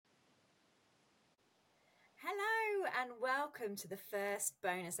and welcome to the first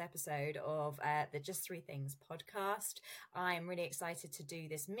bonus episode of the Just Three Things podcast. I'm really excited to do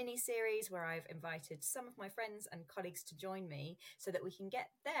this mini series where I've invited some of my friends and colleagues to join me so that we can get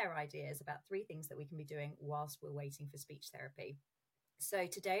their ideas about three things that we can be doing whilst we're waiting for speech therapy. So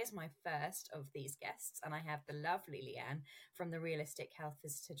today is my first of these guests, and I have the lovely Leanne from the Realistic Health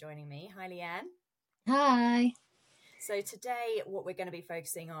Visitor joining me. Hi, Leanne. Hi. So today what we're going to be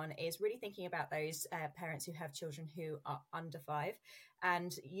focusing on is really thinking about those parents who have children who are under 5.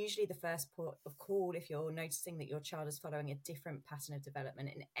 And usually the first port of call, if you're noticing that your child is following a different pattern of development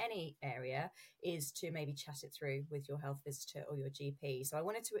in any area, is to maybe chat it through with your health visitor or your GP. So I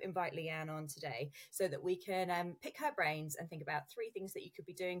wanted to invite Leanne on today so that we can pick her brains and think about three things that you could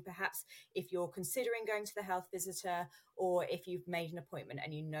be doing, perhaps if you're considering going to the health visitor, or if you've made an appointment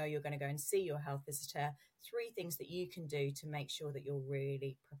and you know you're going to go and see your health visitor, three things that you can do to make sure that you're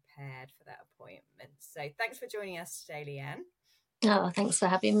really prepared for that appointment. So thanks for joining us today, Leanne. Oh, thanks for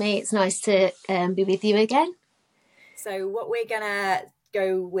having me. It's nice to be with you again. So what we're going to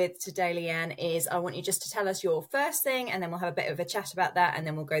go with today, Leanne, is I want you just to tell us your first thing, and then we'll have a bit of a chat about that, and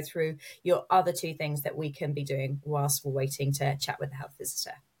then we'll go through your other two things that we can be doing whilst we're waiting to chat with the health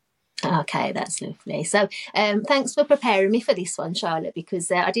visitor. Okay, that's lovely. So thanks for preparing me for this one, Charlotte,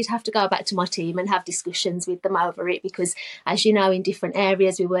 because I did have to go back to my team and have discussions with them over it because, as you know, in different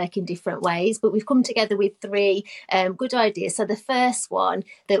areas we work in different ways, but we've come together with three good ideas. So the first one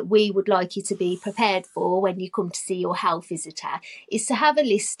that we would like you to be prepared for when you come to see your health visitor is to have a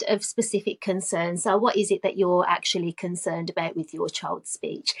list of specific concerns. So what is it that you're actually concerned about with your child's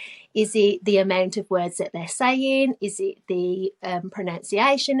speech? Is it the amount of words that they're saying? Is it the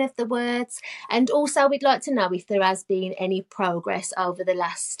pronunciation of the words? And also we'd like to know if there has been any progress over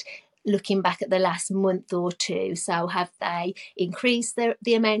looking back at the last month or two. So have they increased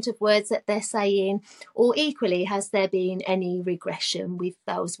the amount of words that they're saying, or equally has there been any regression with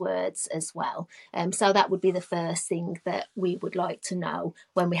those words as well? So that would be the first thing that we would like to know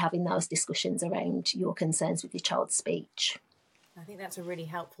when we're having those discussions around your concerns with your child's speech. I think that's a really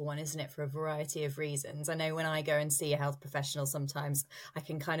helpful one, isn't it, for a variety of reasons. I know when I go and see a health professional, sometimes I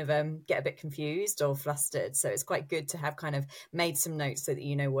can kind of get a bit confused or flustered. So it's quite good to have kind of made some notes so that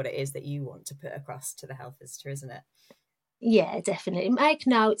you know what it is that you want to put across to the health visitor, isn't it? Yeah, definitely. Make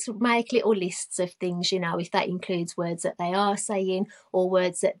notes, make little lists of things, if that includes words that they are saying or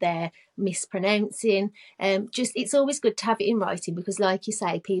words that they're mispronouncing. It's always good to have it in writing because, like you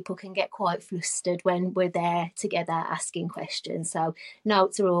say, people can get quite flustered when we're there together asking questions. So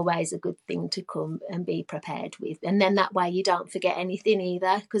notes are always a good thing to come and be prepared with. And then that way you don't forget anything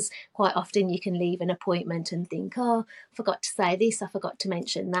either, because quite often you can leave an appointment and think, oh, I forgot to say this, I forgot to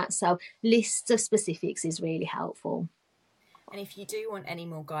mention that. So lists of specifics is really helpful. And if you do want any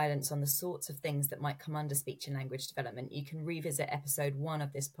more guidance on the sorts of things that might come under speech and language development, you can revisit episode 1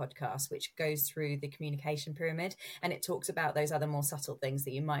 of this podcast, which goes through the communication pyramid, and it talks about those other more subtle things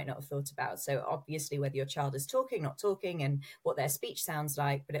that you might not have thought about. So obviously whether your child is talking, not talking, and what their speech sounds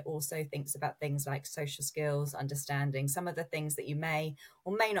like, but it also thinks about things like social skills, understanding. Some of the things that you may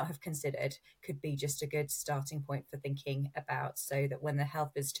or may not have considered could be just a good starting point for thinking about, so that when the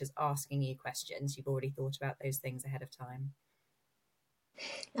health visitor's asking you questions, you've already thought about those things ahead of time.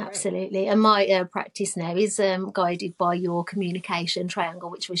 Absolutely. And my practice now is guided by your communication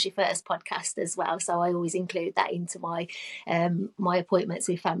triangle, which was your first podcast as well. So I always include that into my my appointments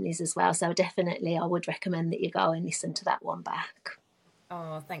with families as well. So definitely I would recommend that you go and listen to that one back.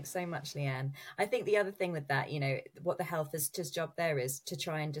 Oh, thanks so much, Leanne. I think the other thing with that, what the health visitor's job there is to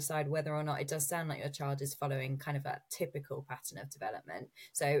try and decide whether or not it does sound like your child is following kind of a typical pattern of development.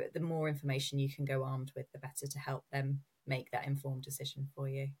 So the more information you can go armed with, the better to help them make that informed decision for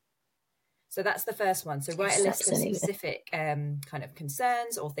you. So that's the first one. So write a list of specific kind of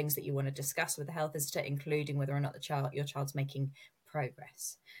concerns or things that you want to discuss with the health visitor, including whether or not your child's making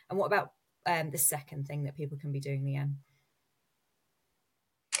progress. And what about the second thing that people can be doing, Leanne?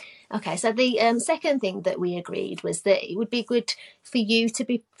 Okay, so the second thing that we agreed was that it would be good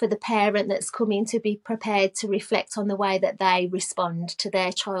for the parent that's coming to be prepared to reflect on the way that they respond to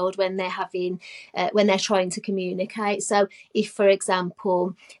their child when they're trying to communicate. So if, for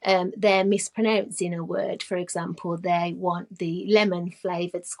example, they're mispronouncing a word, for example, they want the lemon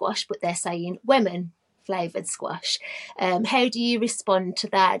flavoured squash, but they're saying lemon flavoured squash. How do you respond to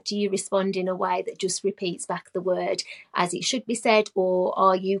that? Do you respond in a way that just repeats back the word as it should be said, or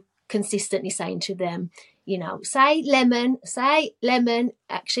are you consistently saying to them, say lemon,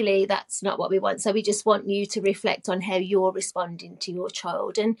 actually that's not what we want. So we just want you to reflect on how you're responding to your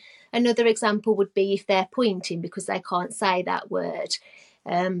child. And another example would be if they're pointing because they can't say that word,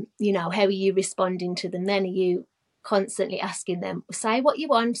 how are you responding to them then? Are you constantly asking them, say what you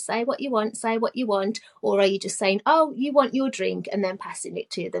want, say what you want, say what you want, or are you just saying, oh, you want your drink, and then passing it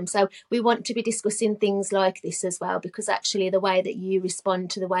to them? So we want to be discussing things like this as well, because actually the way that you respond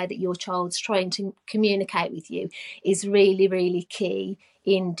to the way that your child's trying to communicate with you is really, really key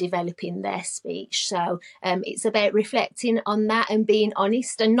in developing their speech. So it's about reflecting on that and being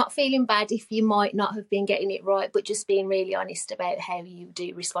honest and not feeling bad if you might not have been getting it right, but just being really honest about how you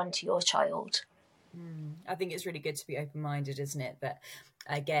do respond to your child. I think it's really good to be open-minded, isn't it? But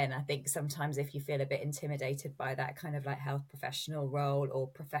again, I think sometimes if you feel a bit intimidated by that kind of like health professional role or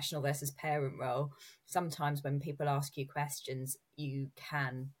professional versus parent role, sometimes when people ask you questions, you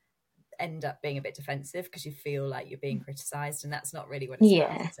can end up being a bit defensive because you feel like you're being criticized, and that's not really what it's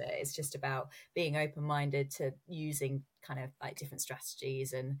about, is it? It's just about being open-minded to using kind of like different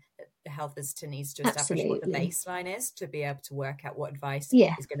strategies, and the health visitor needs to establish what the baseline is to be able to work out what advice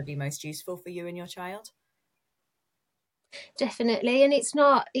is going to be most useful for you and your child. Definitely. And it's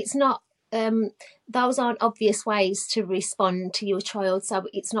not those aren't obvious ways to respond to your child. So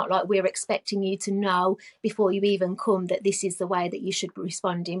it's not like we're expecting you to know before you even come that this is the way that you should be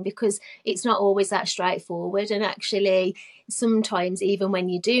responding, because it's not always that straightforward. And actually, sometimes even when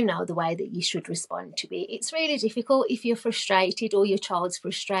you do know the way that you should respond to it, it's really difficult if you're frustrated or your child's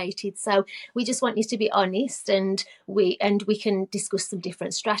frustrated. So we just want you to be honest, and we can discuss some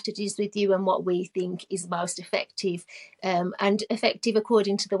different strategies with you and what we think is most effective, and effective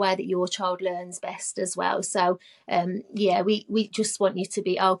according to the way that your child learns best as well. So we just want you to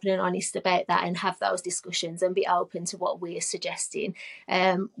be open and honest about that and have those discussions and be open to what we're suggesting,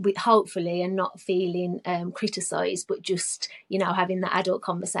 with hopefully, and not feeling criticised, but just having that adult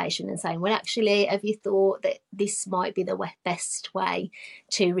conversation and saying, well, actually, have you thought that this might be the best way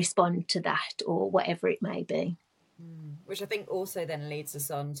to respond to that, or whatever it may be. Which I think also then leads us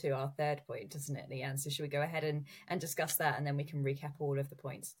on to our third point, doesn't it, Leanne? So should we go ahead and discuss that, and then we can recap all of the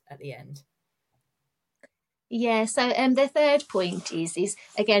points at the end? Yeah, so the third point is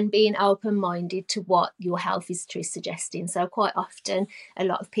again being open-minded to what your health visitor is suggesting. So quite often a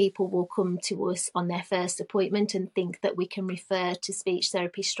lot of people will come to us on their first appointment and think that we can refer to speech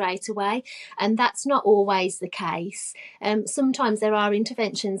therapy straight away, and that's not always the case. Sometimes there are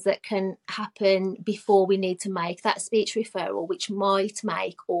interventions that can happen before we need to make that speech referral, which might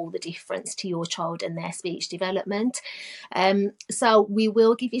make all the difference to your child and their speech development. So we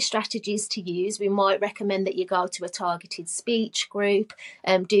will give you strategies to use. We might recommend that you go to a targeted speech group,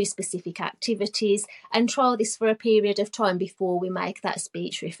 do specific activities, and trial this for a period of time before we make that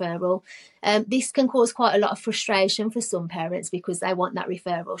speech referral. This can cause quite a lot of frustration for some parents because they want that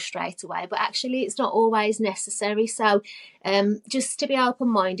referral straight away, but actually it's not always necessary. So just to be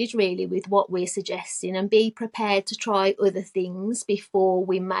open-minded really with what we're suggesting, and be prepared to try other things before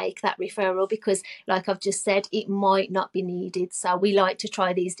we make that referral, because like I've just said, it might not be needed. So we like to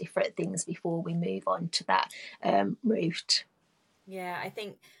try these different things before we move on to that route. Yeah, I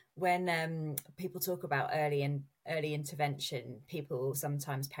think when people talk about early intervention,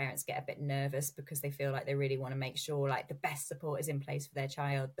 sometimes parents get a bit nervous because they feel like they really want to make sure like the best support is in place for their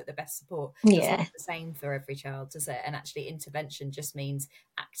child, but the best support doesn't look the same for every child, does it? And actually intervention just means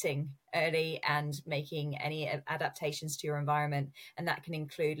acting early and making any adaptations to your environment, and that can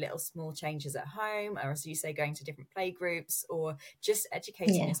include little small changes at home, or as you say, going to different play groups, or just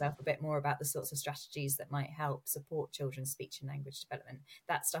educating yourself a bit more about the sorts of strategies that might help support children's speech and language development.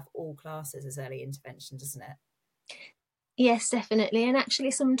 That stuff all classes as early intervention, doesn't it? Yes, definitely. And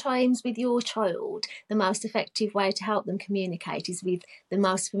actually, sometimes with your child, the most effective way to help them communicate is with the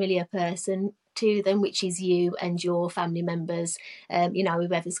most familiar person to them, which is you and your family members,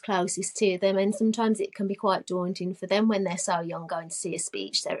 whoever's closest to them. And sometimes it can be quite daunting for them when they're so young going to see a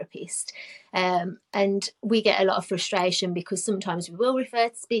speech therapist. And we get a lot of frustration because sometimes we will refer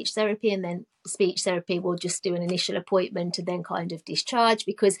to speech therapy, and then speech therapy will just do an initial appointment and then kind of discharge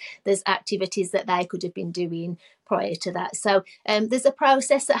because there's activities that they could have been doing prior to that. So there's a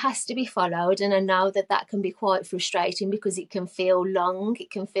process that has to be followed, and I know that can be quite frustrating because it can feel long. It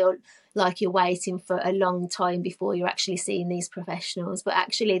can feel like you're waiting for a long time before you're actually seeing these professionals, but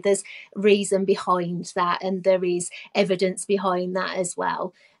actually there's reason behind that, and there is evidence behind that as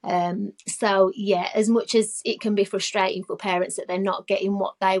well. So yeah, as much as it can be frustrating for parents that they're not getting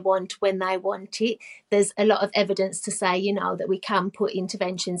what they want when they want it, there's a lot of evidence to say, that we can put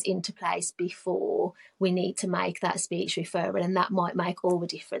interventions into place before we need to make that speech referral, and that might make all the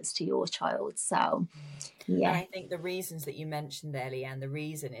difference to your child. So yeah. And I think the reasons that you mentioned there, Leanne, the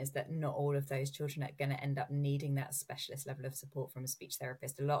reason is that not all of those children are going to end up needing that specialist level of support from a speech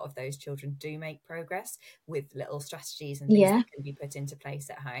therapist. A lot of those children do make progress with little strategies and things that can be put into place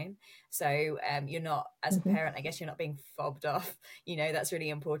at home. So you're not, as a parent, I guess you're not being fobbed off. That's really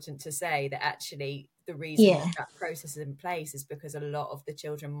important to say, that actually the reason Yeah. that process is in place is because a lot of the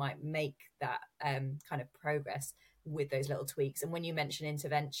children might make that kind of progress with those little tweaks. And when you mention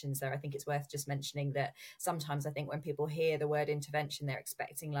interventions there, I think it's worth just mentioning that sometimes I think when people hear the word intervention, they're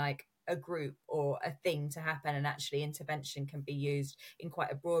expecting like a group or a thing to happen, and actually intervention can be used in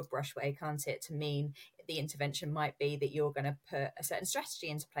quite a broad brush way, can't it, to mean the intervention might be that you're going to put a certain strategy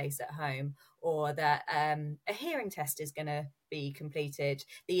into place at home, or that a hearing test is going to be completed.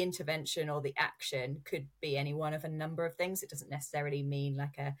 The intervention or the action could be any one of a number of things. It doesn't necessarily mean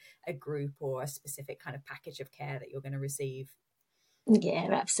like a group or a specific kind of package of care that you're going to receive. Yeah,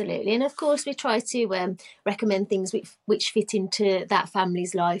 absolutely. And of course, we try to recommend things which fit into that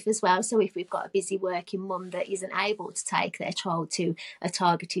family's life as well. So if we've got a busy working mum that isn't able to take their child to a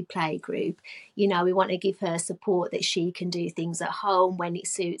targeted play group, we want to give her support that she can do things at home when it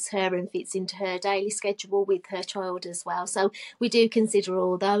suits her and fits into her daily schedule with her child as well. So we do consider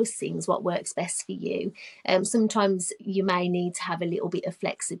all those things, what works best for you. Sometimes you may need to have a little bit of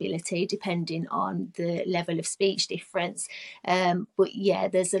flexibility depending on the level of speech difference. But yeah,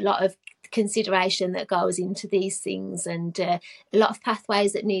 there's a lot of consideration that goes into these things, and a lot of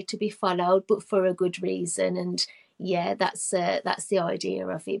pathways that need to be followed, but for a good reason. And yeah, that's the idea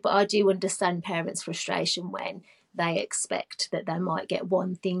of it. But I do understand parents' frustration when they expect that they might get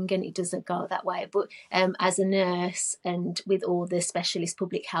one thing and it doesn't go that way. But as a nurse and with all the specialist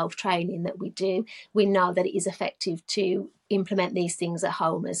public health training that we do, we know that it is effective to implement these things at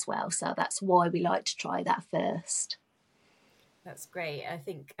home as well. So that's why we like to try that first. That's great. I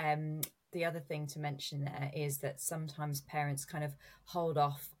think the other thing to mention there is that sometimes parents kind of hold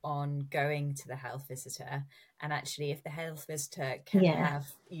off on going to the health visitor. And actually, if the health visitor can have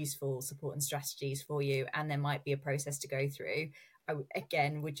useful support and strategies for you, and there might be a process to go through, I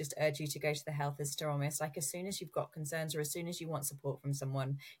again would just urge you to go to the health visitor almost like as soon as you've got concerns or as soon as you want support from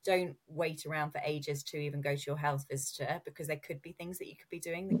someone. Don't wait around for ages to even go to your health visitor, because there could be things that you could be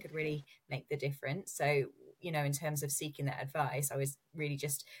doing that could really make the difference. So in terms of seeking that advice, I would really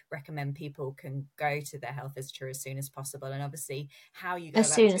just recommend people can go to their health visitor as soon as possible. And obviously how you go As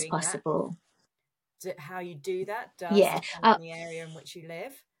about soon as doing possible. that, how you do that does Yeah. depend on the area in which you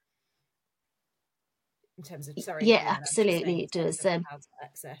live. In terms of, sorry, Yeah, Leanne, I'm just saying absolutely in it terms does. of how to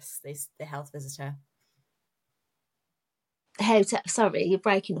access the health visitor. Sorry, you're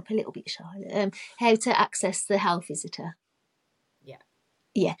breaking up a little bit, Charlotte. How to access the health visitor.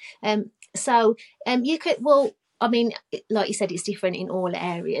 Yeah. So you could, well, I mean, like you said, it's different in all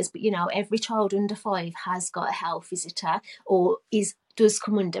areas, but every child under 5 has got a health visitor or does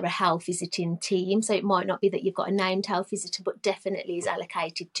come under a health visiting team. So it might not be that you've got a named health visitor, but definitely is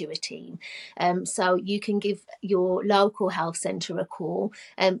allocated to a team. So you can give your local health centre a call.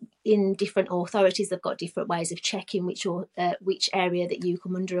 In different authorities, they've got different ways of checking which area that you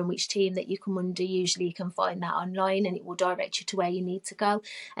come under and which team that you come under. Usually you can find that online and it will direct you to where you need to go.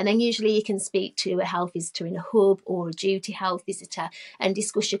 And then usually you can speak to a health visitor in a hub or a duty health visitor and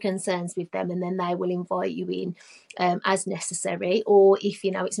discuss your concerns with them, and then they will invite you in as necessary. Or if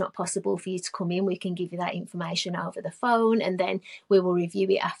it's not possible for you to come in, we can give you that information over the phone, and then we will review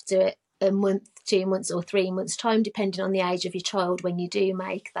it after a month, 2 months or 3 months time, depending on the age of your child, when you do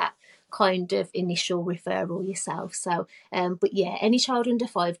make that kind of initial referral yourself. So but yeah, any child under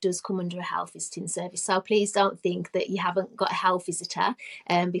 5 does come under a health visiting service. So please don't think that you haven't got a health visitor,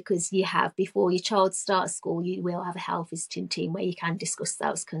 because you have. Before your child starts school, you will have a health visiting team where you can discuss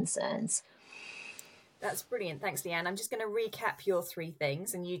those concerns. That's brilliant. Thanks, Leanne. I'm just going to recap your 3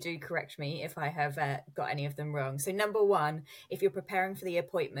 things, and you do correct me if I have got any of them wrong. So number 1, if you're preparing for the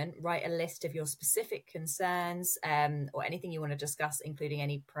appointment, write a list of your specific concerns or anything you want to discuss, including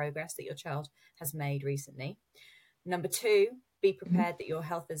any progress that your child has made recently. Number 2, be prepared that your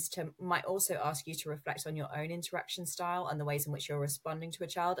health visitor might also ask you to reflect on your own interaction style and the ways in which you're responding to a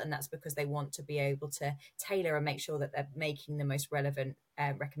child. And that's because they want to be able to tailor and make sure that they're making the most relevant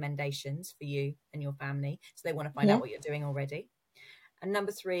recommendations for you and your family. So they want to find out what you're doing already. And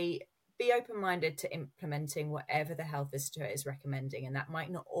number 3, be open-minded to implementing whatever the health visitor is recommending. And that might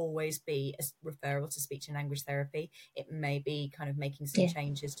not always be a referral to speech and language therapy. It may be kind of making some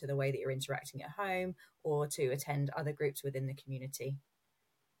changes to the way that you're interacting at home, or to attend other groups within the community.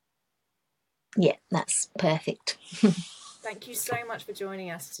 Yeah, that's perfect. Thank you so much for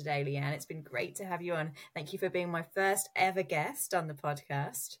joining us today, Leanne. It's been great to have you on. Thank you for being my first ever guest on the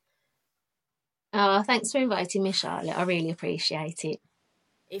podcast. Oh, thanks for inviting me, Charlotte. I really appreciate it.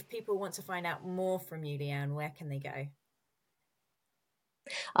 If people want to find out more from you, Leanne, where can they go?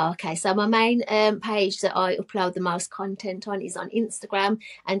 Okay, so my main page that I upload the most content on is on Instagram,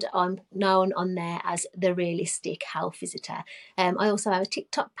 and I'm known on there as the Realistic Health Visitor. I also have a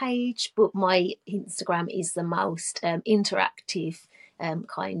TikTok page, but my Instagram is the most interactive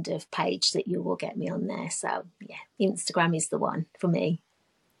kind of page that you will get me on there. So yeah, Instagram is the one for me.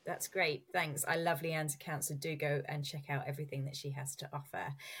 That's great. Thanks. I love Leanne's account, so do go and check out everything that she has to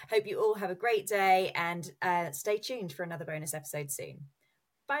offer. Hope you all have a great day and stay tuned for another bonus episode soon.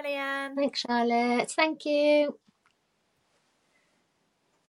 Bye, Leanne. Thanks, Charlotte. Thank you.